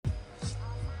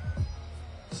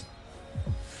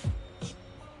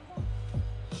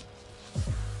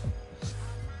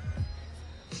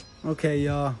Okay,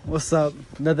 y'all. What's up?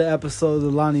 Another episode of the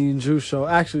Lonnie and Drew Show.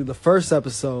 Actually, the first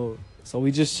episode. So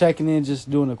we just checking in, just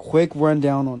doing a quick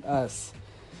rundown on us.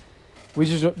 We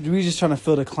just trying to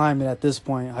feel the climate at this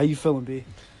point. How you feeling, B?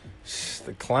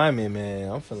 The climate, man.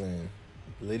 I'm feeling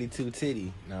litty too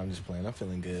titty. No, I'm just playing. I'm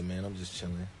feeling good, man. I'm just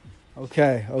chilling.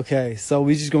 Okay. So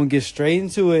we just gonna get straight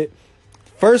into it.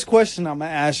 First question I'm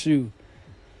gonna ask you: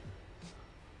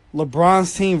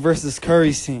 LeBron's team versus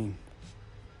Curry's team.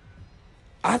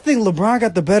 I think LeBron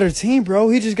got the better team, bro.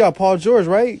 He just got Paul George,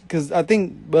 right? Because I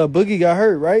think Boogie got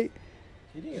hurt, right?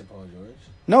 He didn't get Paul George.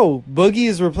 No, Boogie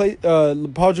is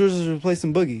Paul George is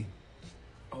replacing Boogie.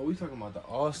 Oh, we talking about the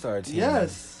All-Star team.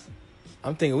 Yes.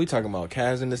 I'm thinking we talking about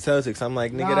Cavs and the Celtics. I'm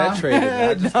like, nigga, Nah. that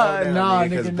traded. Nah,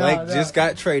 Because nigga, Blake nah. just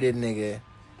got traded, nigga.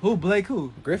 Who? Blake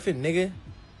who? Griffin, nigga.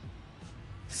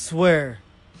 Swear.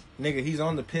 Nigga, he's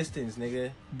on the Pistons,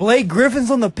 nigga. Blake Griffin's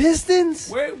on the Pistons?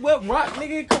 What rock,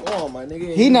 nigga? Come on, my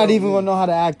nigga. He not even gonna know how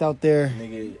to act out there.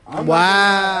 Nigga, I'm Wow. not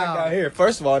gonna act out here.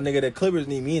 First of all, nigga, the Clippers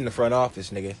need me in the front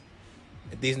office, nigga.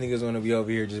 If these niggas want to be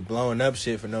over here just blowing up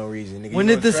shit for no reason, nigga. When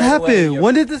did this happen?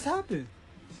 When did this happen?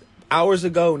 Hours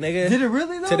ago, nigga. Did it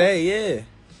really though? Today, yeah.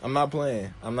 I'm not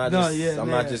playing. I'm not No, just. yeah, I'm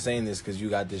man. not just saying this because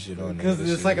you got this shit on. Because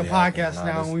it's like a podcast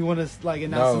now, and we want to like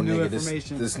announce some new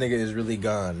information. This nigga is really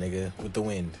gone, nigga, with the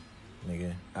wind,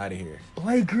 nigga, out of here,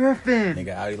 Blake Griffin, nigga,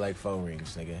 out of like 4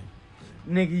 rings, nigga.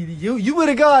 Nigga, you would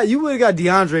have got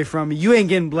DeAndre from me. You ain't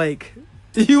getting Blake.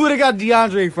 You would have got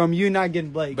DeAndre from me. You not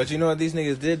getting Blake. But you know what these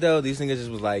niggas did though? These niggas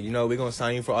just was like, we're gonna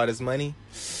sign you for all this money.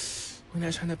 We're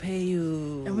not trying to pay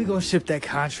you. And we gonna ship that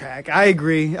contract. I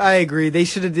agree. They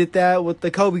should have did that with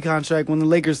the Kobe contract when the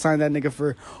Lakers signed that nigga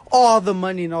for all the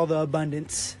money and all the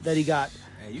abundance that he got.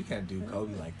 Hey, you can't do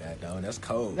Kobe like that though. That's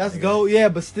cold. That's nigga. go. Yeah,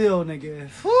 but still, nigga.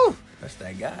 Whew. That's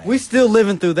that guy. We still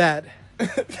living through that.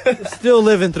 Still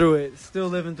living through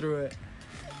it.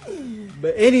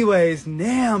 But anyways,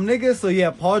 damn, nigga. So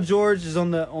yeah, Paul George is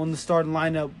on the starting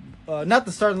lineup. Not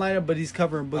the starting lineup, but he's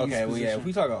covering Boogie's Okay, well, position. yeah, if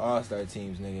we talking All-Star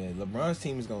teams, nigga, LeBron's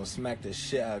team is going to smack the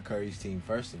shit out of Curry's team,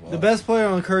 first of all. The best player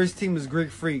on Curry's team is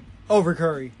Greek Freak over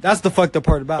Curry. That's the fucked up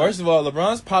part about it. First of all,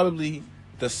 LeBron's probably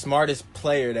the smartest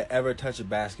player to ever touch a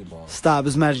basketball. Stop,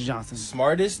 it's Magic Johnson.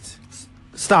 Smartest?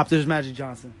 Stop, there's Magic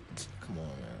Johnson. Come on,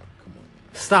 man.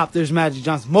 Stop, there's Magic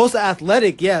Johnson. Most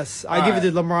athletic, yes. I give it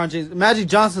Alright. to LeBron James. Magic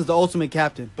Johnson's the ultimate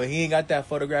captain. But he ain't got that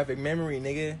photographic memory,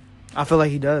 nigga. I feel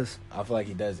like he does. I feel like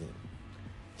he doesn't.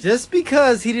 Just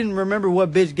because he didn't remember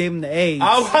what bitch gave him the AIDS.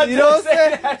 I was about You know to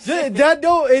what I'm say saying? that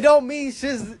It don't mean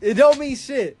shit. It don't mean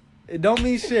shit. It don't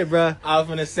mean shit, bruh. I was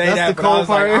gonna say That's that, the but I was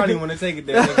cold like, I part. don't even want to take it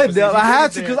there. Nigga, but since you I had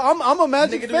took to it because there, I'm a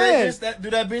Magic nigga, fan. do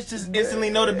that bitch just instantly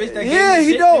know the bitch that gave Yeah, you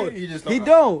he shit, don't. nigga? You just He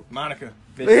don't. Monica.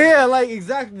 Bitch. Yeah, like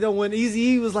exactly. Though when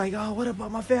Eazy-E was like, "Oh, what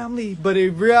about my family?" But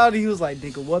in reality, he was like,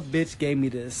 "Nigga, what bitch gave me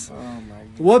this? Oh my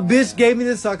god. What bitch gave me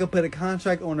this so I could put a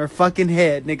contract on her fucking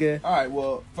head, nigga?" All right,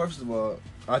 well, first of all,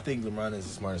 I think LeBron is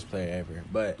the smartest player ever.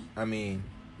 But I mean,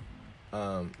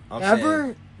 I'm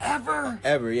Ever ever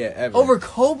over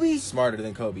Kobe? smarter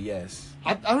than Kobe. Yes.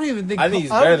 I don't even think. I think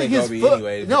he's I don't better think than his Kobe foot-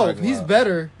 anyway, if No, you're talking he's about-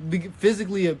 better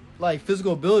physically, like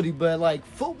physical ability, but like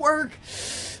footwork.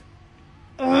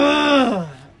 Ugh.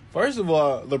 First of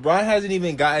all, LeBron hasn't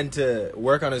even gotten to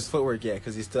work on his footwork yet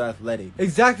because he's still athletic.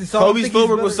 Exactly. So I don't Kobe's think he's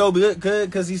footwork was better. so good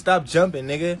because he stopped jumping,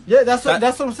 nigga. Yeah, that's what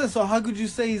I'm saying. So how could you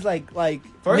say he's like First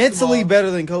of mentally all-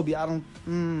 better than Kobe? I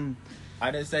don't.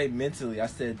 I didn't say mentally. I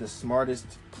said the smartest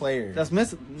player. That's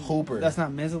mentally. Hooper. That's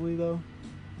not mentally though.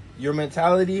 Your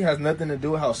mentality has nothing to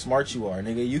do with how smart you are,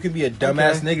 nigga. You can be a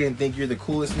dumbass Okay. nigga and think you're the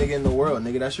coolest nigga in the world,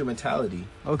 nigga. That's your mentality.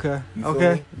 Okay. You feel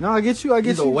Okay. me? No, I get you.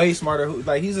 He's a way smarter.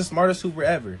 He's the smartest hooper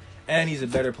ever, and he's a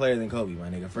better player than Kobe, my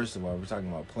nigga. First of all, we're talking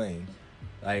about playing.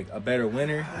 Like a better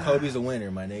winner. Kobe's a winner,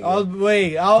 my nigga. I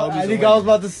Kobe's a think I was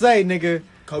winner. about to say, nigga.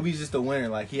 Kobe's just a winner.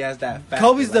 Like he has that. Factor.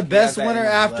 Kobe's the Like, he has best that winner in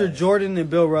his after blood. Jordan and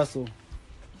Bill Russell.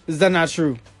 Is that not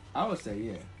true? I would say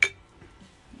yeah.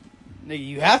 Nigga,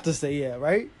 you have to say yeah,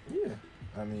 right? Yeah.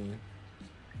 I mean.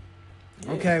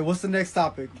 yeah. Okay, what's the next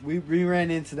topic? We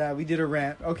ran into that. We did a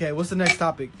rant. Okay, what's the next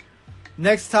topic?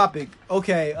 Next topic.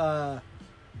 Okay,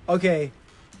 okay.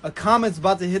 A comet's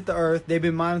about to hit the Earth. They've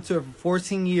been monitoring it for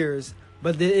 14 years,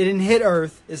 but it didn't hit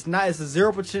Earth. It's a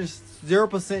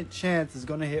 0% chance it's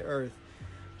gonna hit Earth.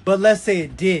 But let's say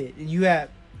it did, and you had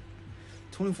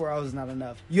 24 hours is not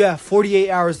enough. You have 48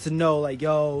 hours to know, like,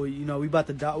 yo, you know, we about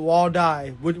to die. We'll all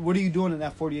die. What are you doing in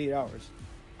that 48 hours?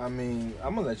 I mean,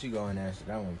 I'm gonna let you go and answer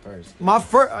that one first. My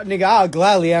first, nigga, I'll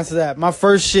gladly answer that. My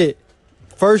first shit.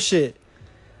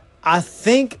 I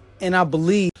think and I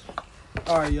believe.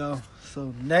 All right, yo.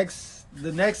 So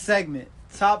the next segment,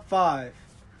 top 5.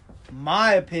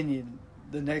 My opinion,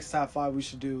 the next top 5 we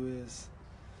should do is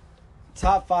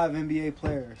top 5 NBA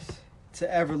players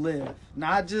to ever live.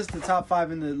 Not just the top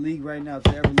 5 in the league right now,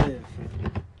 to ever live.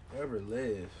 Ever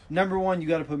live. Number 1, you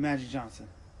got to put Magic Johnson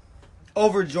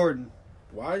over Jordan.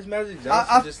 Why is Magic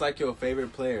Johnson just like your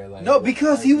favorite player? Like no,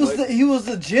 because like, he was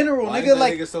the general, why nigga. Is that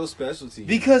like nigga so special to you?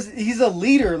 Because he's a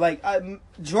leader. Like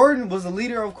Jordan was a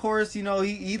leader, of course. You know,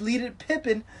 he leaded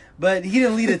Pippen, but he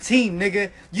didn't lead a team, nigga.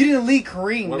 You didn't lead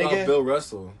Kareem, what nigga. about Bill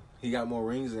Russell? He got more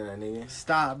rings than that nigga.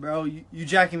 Stop, bro. You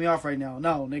jacking me off right now.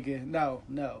 No, nigga. No.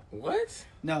 What?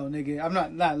 No, nigga.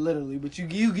 I'm not literally, but you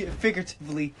get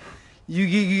figuratively. You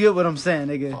get what I'm saying,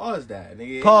 nigga. Pause that,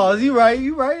 nigga. Pause. You right,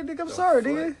 nigga. I'm sorry,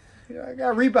 nigga. I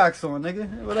got Reeboks on, nigga.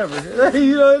 Whatever.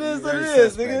 You know, it is what it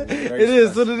is, nigga. It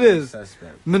is what it is.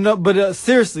 But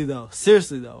seriously though,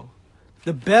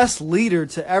 the best leader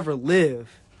to ever live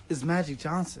is Magic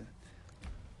Johnson.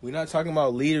 We're not talking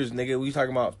about leaders, nigga. We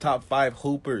talking about top 5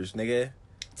 hoopers, nigga.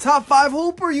 Top 5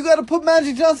 hooper? You got to put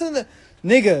Magic Johnson in the...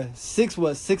 Nigga,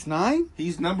 6'9"?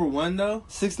 He's number 1, though?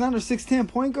 6'9" or 6'10"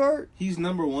 point guard? He's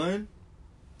number 1?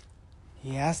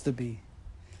 He has to be.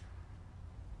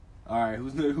 All right,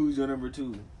 who's your number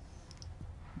 2?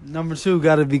 Number 2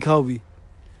 got to be Kobe.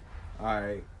 All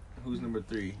right, who's number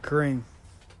 3? Kareem.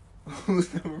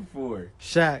 Who's number 4?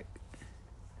 Shaq.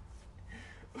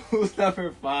 Who's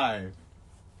number 5?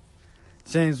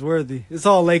 James Worthy. It's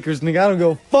all Lakers, nigga. I don't give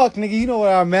a fuck, nigga. You know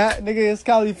where I'm at, nigga. It's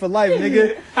Cali for life,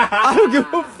 nigga. I don't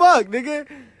give a fuck, nigga.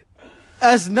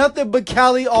 That's nothing but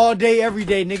Cali all day, every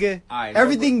day, nigga. Right,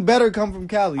 everything better come from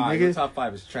Cali, all right, nigga. Your top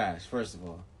 5 is trash, first of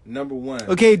all. Number 1.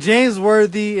 Okay, James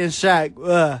Worthy and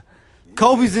Shaq.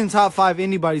 Kobe's in top 5.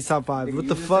 Anybody's top 5. Nigga, what you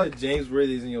the just fuck? said James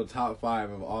Worthy's in your top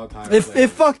 5 of all time. It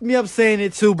fucked me up saying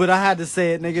it too, but I had to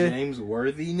say it, nigga. James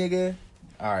Worthy, nigga.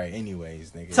 All right.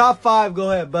 Anyways, nigga. Top 5.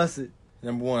 Go ahead, bust it.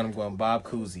 Number 1, I'm going Bob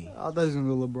Cousy. I thought he was gonna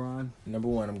go LeBron. Number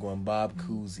 1, I'm going Bob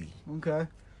Cousy. Okay.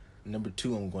 Number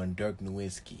 2, I'm going Dirk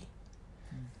Nowitzki.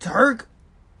 Dirk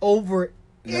over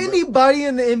anybody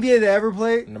in the NBA that ever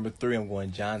played. Number 3, I'm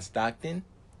going John Stockton.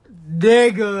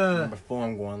 Nigga. Number 4,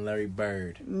 I'm going Larry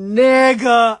Bird.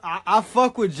 Nigga. I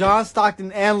fuck with John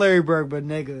Stockton and Larry Bird, but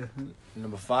nigga.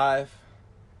 Number 5.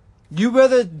 You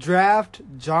rather draft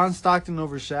John Stockton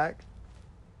over Shaq?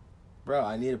 Bro,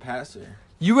 I need a passer.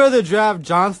 You rather draft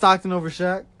John Stockton over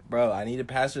Shaq? Bro, I need a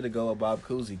passer to go with Bob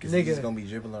Cousy because Nigga. he's going to be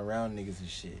dribbling around niggas and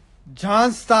shit.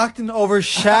 John Stockton over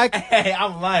Shaq? Hey,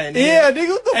 I'm lying, nigga. Yeah, nigga,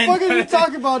 what the fuck are you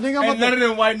talking about, nigga? None of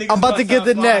them white niggas. I'm about to get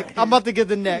the neck. I'm about to get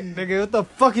the neck, nigga. What the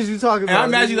fuck is you talking And about?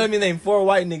 I'm actually nigga? letting me name 4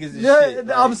 white niggas and Yeah,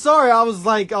 shit. I'm sorry. I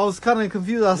was kind of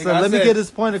confused. I said, let me get this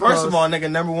point across. First of all,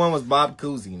 nigga, number 1 was Bob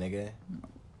Cousy, nigga.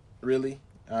 Really?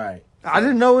 All right. I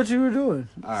didn't know what you were doing.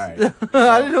 All right.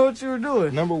 I didn't know what you were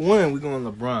doing. Number 1, we going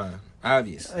LeBron.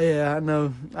 Obvious. Yeah, I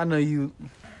know you.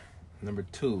 Number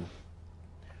 2,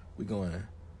 we going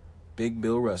Big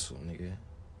Bill Russell, nigga.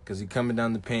 Because he coming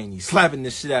down the paint, he slapping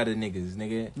the shit out of niggas,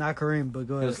 nigga. Not Kareem, but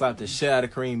go ahead. He'll slap the shit out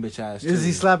of Kareem, bitch ass, too. Is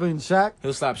he slapping Shaq?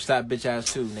 He'll slap bitch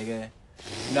ass, too, nigga.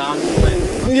 Nah, I'm just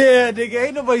playing. Yeah, nigga.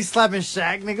 Ain't nobody slapping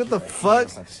Shaq, nigga. What the fuck?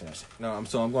 No, I'm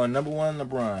going number 1,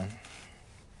 LeBron.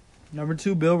 Number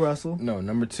 2, Bill Russell. No,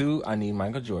 number 2, I need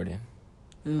Michael Jordan.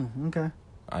 Okay.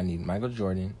 I need Michael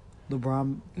Jordan.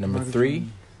 LeBron. Number Michael 3,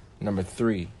 Jordan. number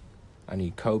 3, I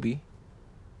need Kobe.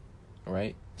 All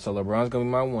right? So LeBron's going to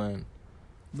be my 1.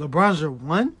 LeBron's your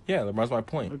 1? Yeah, LeBron's my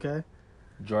point. Okay.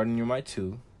 Jordan, you're my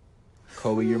 2.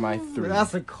 Kobe, you're my 3.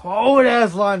 That's a cold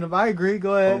ass lineup. I agree.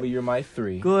 Go ahead. Kobe, you're my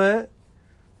 3. Go ahead.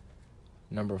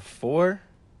 Number 4.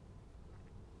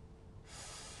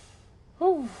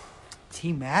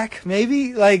 T-Mac,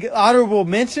 maybe? Like, honorable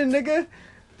mention, nigga?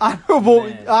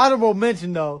 Honorable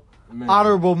mention, though. Man.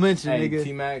 Honorable mention, Hey,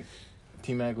 nigga.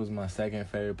 T-Mac was my second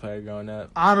favorite player growing up.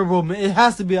 It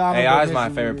has to be honorable Hey, mention. I was my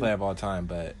favorite nigga. player of all time,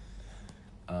 but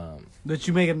But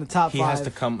you make him the top 5.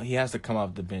 He has to come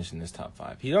off the bench in this top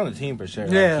 5. He's on the team for sure.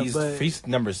 Yeah, like, but he's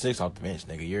number 6 off the bench,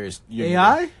 nigga. You're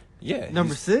AI? Yeah.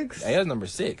 Number 6? AI's number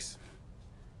 6.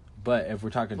 But if we're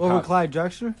talking Over top, Clyde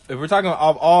Drexler? if we're talking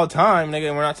of all time,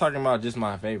 nigga, we're not talking about just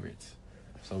my favorites.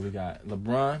 So we got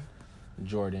LeBron,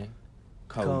 Jordan,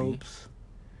 Kobe. Cobes.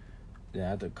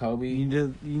 Yeah, after Kobe.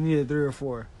 You need a 3 or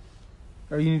 4.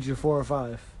 Or you need your 4 or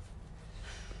 5.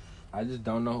 I just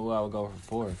don't know who I would go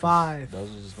for 4. 5. Those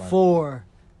are just my 4.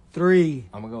 3.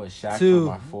 I'm gonna go with Shaq 2.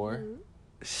 for my 4.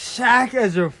 Shaq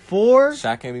as your 4?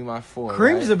 Shaq can be my 4.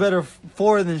 Kareem's right? a better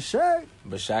 4 than Shaq.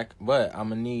 But Shaq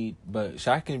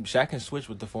can switch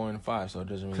with the 4 and 5, so it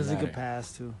doesn't really matter. Because he could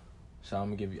pass, too. So I'm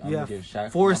gonna give Yeah,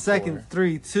 Shaq 4 my seconds. 4.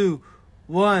 3, 2,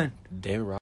 1. David